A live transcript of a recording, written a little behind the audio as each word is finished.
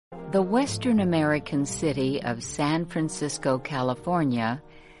The Western American city of San Francisco, California,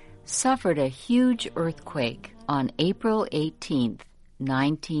 suffered a huge earthquake on April 18,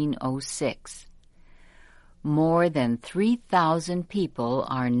 1906. More than 3,000 people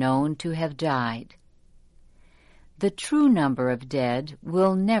are known to have died. The true number of dead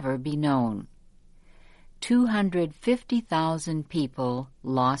will never be known. 250,000 people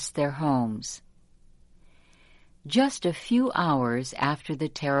lost their homes. Just a few hours after the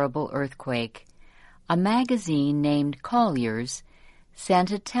terrible earthquake, a magazine named Collier's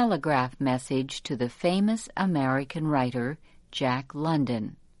sent a telegraph message to the famous American writer Jack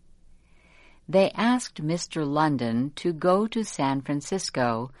London. They asked Mr. London to go to San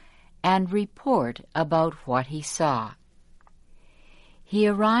Francisco and report about what he saw. He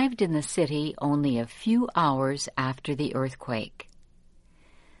arrived in the city only a few hours after the earthquake.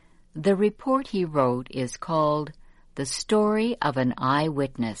 The report he wrote is called The Story of an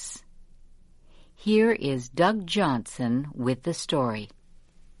Eyewitness. Here is Doug Johnson with the story.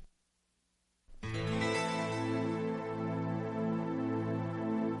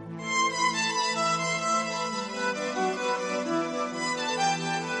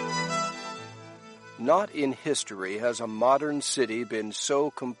 Not in history has a modern city been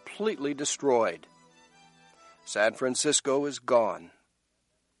so completely destroyed. San Francisco is gone.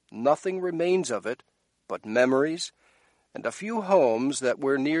 Nothing remains of it but memories and a few homes that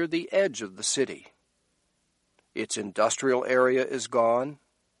were near the edge of the city. Its industrial area is gone.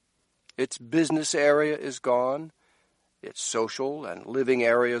 Its business area is gone. Its social and living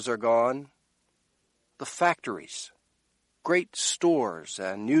areas are gone. The factories, great stores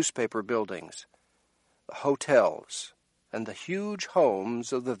and newspaper buildings, the hotels, and the huge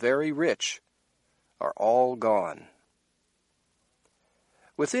homes of the very rich are all gone.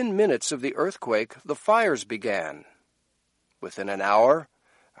 Within minutes of the earthquake, the fires began. Within an hour,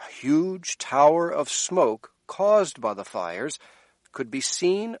 a huge tower of smoke caused by the fires could be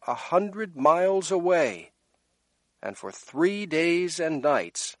seen 100 miles away, and for 3 days and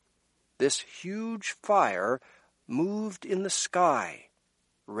nights, this huge fire moved in the sky,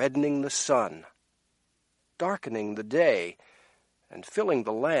 reddening the sun, darkening the day, and filling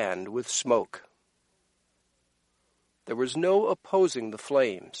the land with smoke. There was no opposing the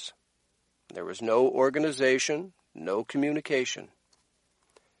flames. There was no organization, no communication.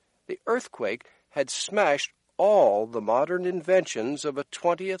 The earthquake had smashed all the modern inventions of a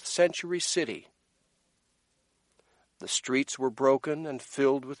 20th century city. The streets were broken and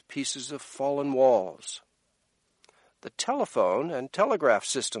filled with pieces of fallen walls. The telephone and telegraph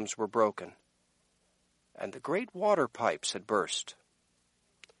systems were broken, and the great water pipes had burst.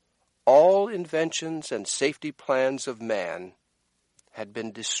 All inventions and safety plans of man had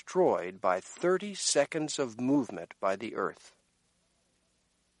been destroyed by 30 seconds of movement by the earth.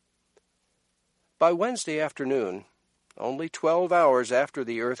 By Wednesday afternoon, only 12 hours after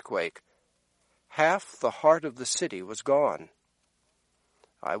the earthquake, half the heart of the city was gone.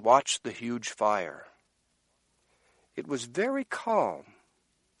 I watched the huge fire. It was very calm.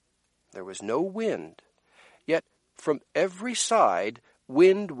 There was no wind, yet from every side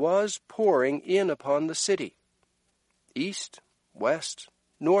wind was pouring in upon the city. East, west,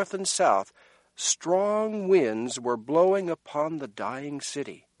 north, and south, strong winds were blowing upon the dying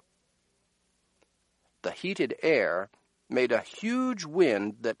city. The heated air made a huge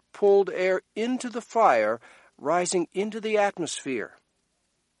wind that pulled air into the fire, rising into the atmosphere.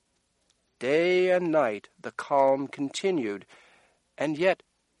 Day and night the calm continued, and yet,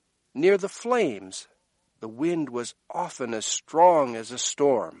 near the flames, the wind was often as strong as a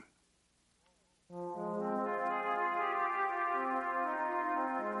storm.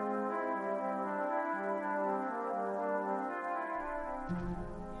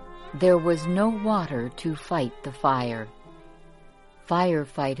 There was no water to fight the fire.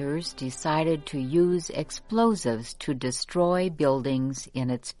 Firefighters decided to use explosives to destroy buildings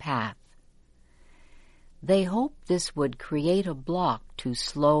in its path. They hoped this would create a block to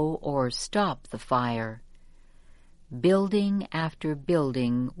slow or stop the fire. Building after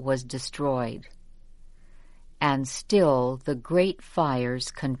building was destroyed, and still the great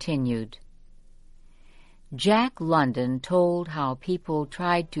fires continued. Jack London told how people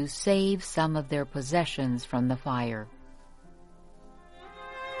tried to save some of their possessions from the fire.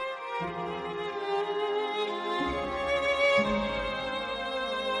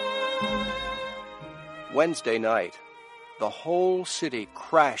 Wednesday night, the whole city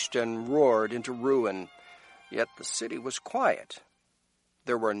crashed and roared into ruin, yet the city was quiet.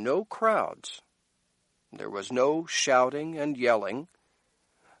 There were no crowds. There was no shouting and yelling.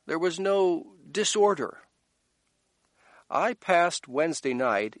 There was no disorder. I passed Wednesday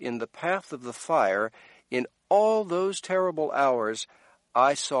night in the path of the fire. In all those terrible hours,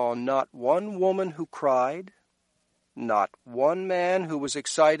 I saw not one woman who cried, not one man who was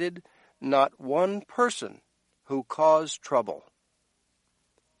excited, not one person who caused trouble.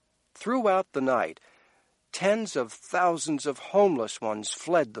 Throughout the night, tens of thousands of homeless ones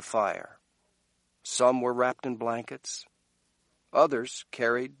fled the fire. Some were wrapped in blankets. Others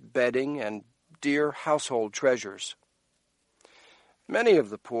carried bedding and dear household treasures. Many of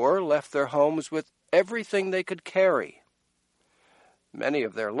the poor left their homes with everything they could carry. Many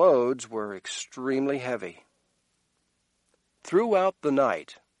of their loads were extremely heavy. Throughout the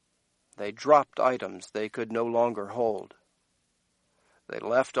night, they dropped items they could no longer hold. They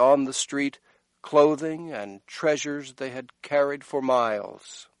left on the street clothing and treasures they had carried for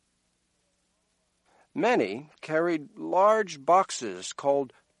miles. Many carried large boxes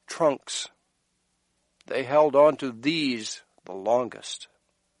called trunks. They held on to these the longest.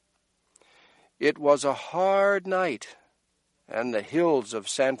 It was a hard night, and the hills of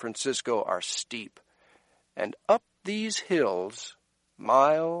San Francisco are steep, and up these hills,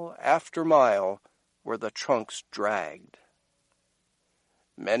 mile after mile, were the trunks dragged.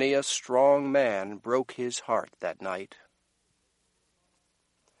 Many a strong man broke his heart that night.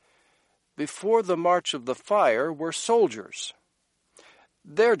 Before the march of the fire were soldiers.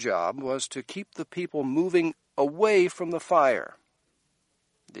 Their job was to keep the people moving away from the fire.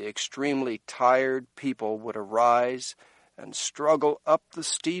 The extremely tired people would arise and struggle up the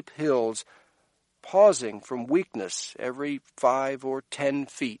steep hills, pausing from weakness every 5 or 10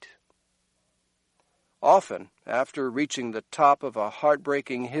 feet. Often, after reaching the top of a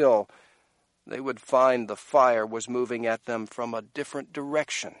heartbreaking hill, they would find the fire was moving at them from a different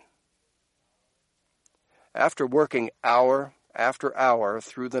direction. After working hour after hour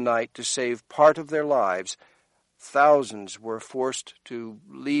through the night to save part of their lives, thousands were forced to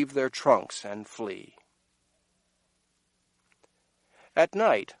leave their trunks and flee. At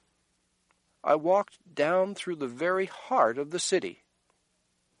night, I walked down through the very heart of the city.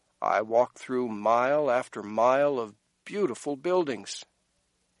 I walked through mile after mile of beautiful buildings.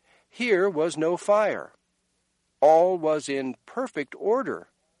 Here was no fire. All was in perfect order.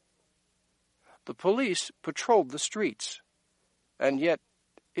 The police patrolled the streets, and yet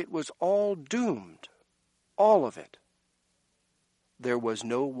it was all doomed, all of it. There was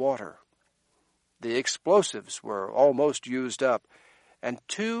no water. The explosives were almost used up, and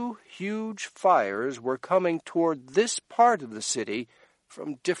 2 huge fires were coming toward this part of the city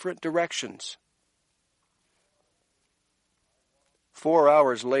from different directions. 4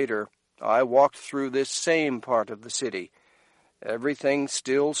 hours later, I walked through this same part of the city. Everything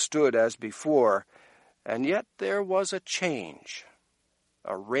still stood as before, and yet there was a change.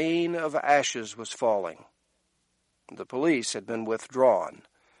 A rain of ashes was falling. The police had been withdrawn.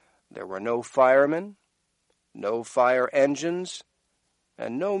 There were no firemen, no fire engines,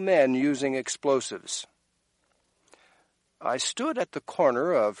 and no men using explosives. I stood at the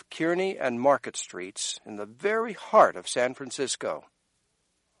corner of Kearny and Market Streets in the very heart of San Francisco.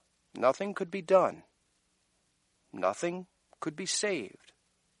 Nothing could be done. Nothing could be saved.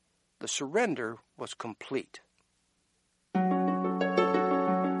 The surrender was complete.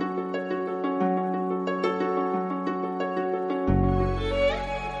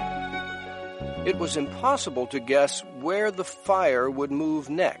 It was impossible to guess where the fire would move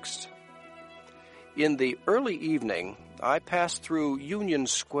next. In the early evening, I passed through Union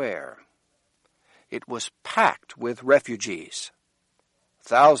Square. It was packed with refugees.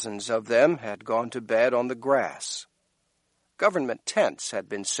 Thousands of them had gone to bed on the grass. Government tents had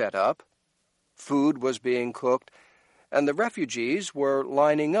been set up. Food was being cooked, and the refugees were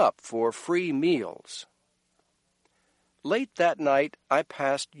lining up for free meals. Late that night, I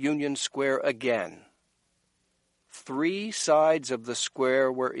passed Union Square again. 3 sides of the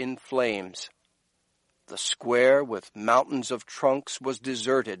square were in flames. The square with mountains of trunks was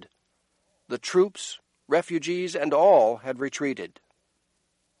deserted. The troops, refugees, and all had retreated.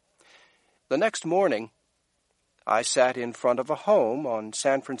 The next morning, I sat in front of a home on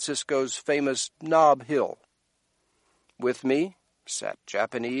San Francisco's famous Nob Hill. With me sat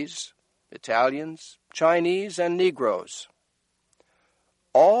Japanese, Italians, Chinese, and Negroes.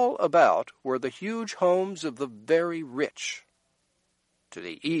 All about were the huge homes of the very rich. To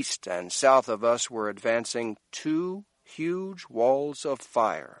the east and south of us were advancing 2 huge walls of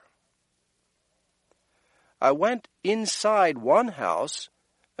fire. I went inside one house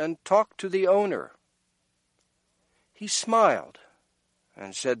and talked to the owner. He smiled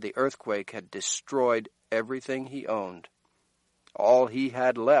and said the earthquake had destroyed everything he owned. All he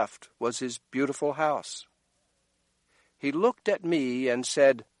had left was his beautiful house. he looked at me and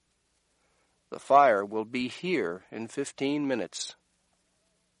said, "The fire will be here in 15 minutes."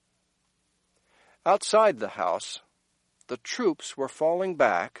 Outside the house, the troops were falling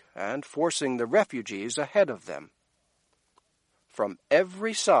back and forcing the refugees ahead of them. From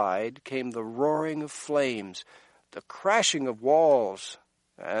every side came the roaring of flames, the crashing of walls,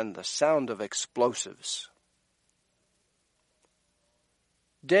 and the sound of explosives.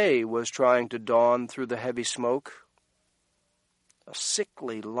 Day was trying to dawn through the heavy smoke. A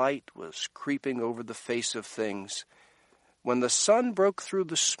sickly light was creeping over the face of things. When the sun broke through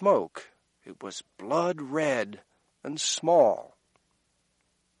the smoke, it was blood-red and small.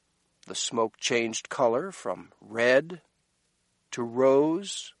 The smoke changed color from red to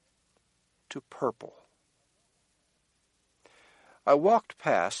rose to purple. I walked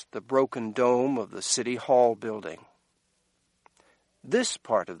past the broken dome of the City Hall building. This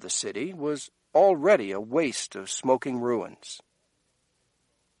part of the city was already a waste of smoking ruins.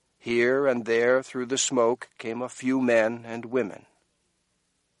 Here and there through the smoke came a few men and women.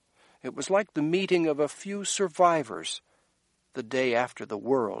 It was like the meeting of a few survivors the day after the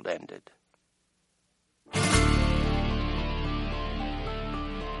world ended.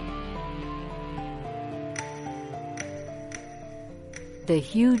 The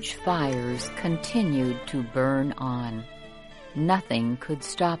huge fires continued to burn on. Nothing could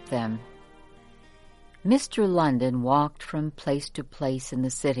stop them. Mr. London walked from place to place in the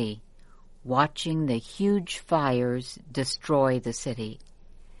city, watching the huge fires destroy the city.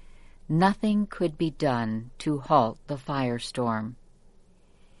 Nothing could be done to halt the firestorm.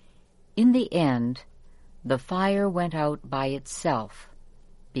 In the end, the fire went out by itself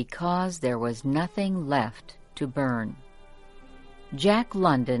because there was nothing left to burn. Jack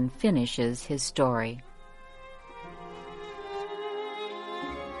London finishes his story.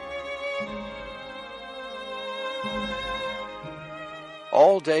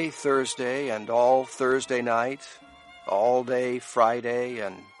 All day Thursday and all Thursday night, all day Friday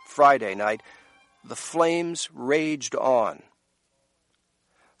and Friday night, the flames raged on.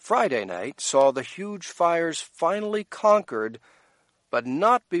 Friday night saw the huge fires finally conquered, but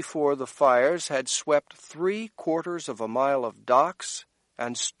not before the fires had swept 3/4 of a mile of docks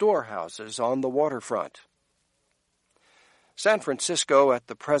and storehouses on the waterfront. San Francisco at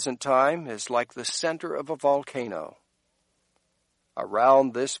the present time is like the center of a volcano.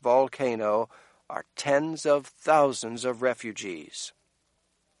 Around this volcano are tens of thousands of refugees.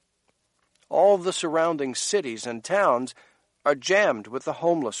 All the surrounding cities and towns are jammed with the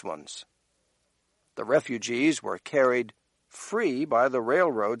homeless ones. The refugees were carried free by the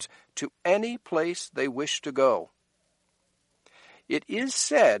railroads to any place they wished to go. It is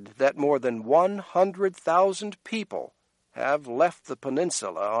said that more than 100,000 people have left the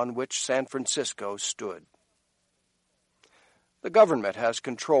peninsula on which San Francisco stood. The government has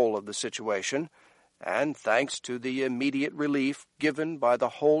control of the situation, and thanks to the immediate relief given by the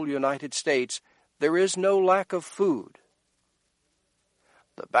whole United States, there is no lack of food.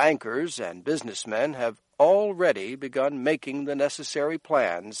 The bankers and businessmen have already begun making the necessary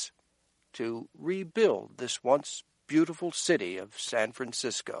plans to rebuild this once beautiful city of San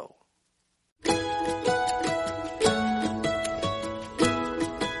Francisco.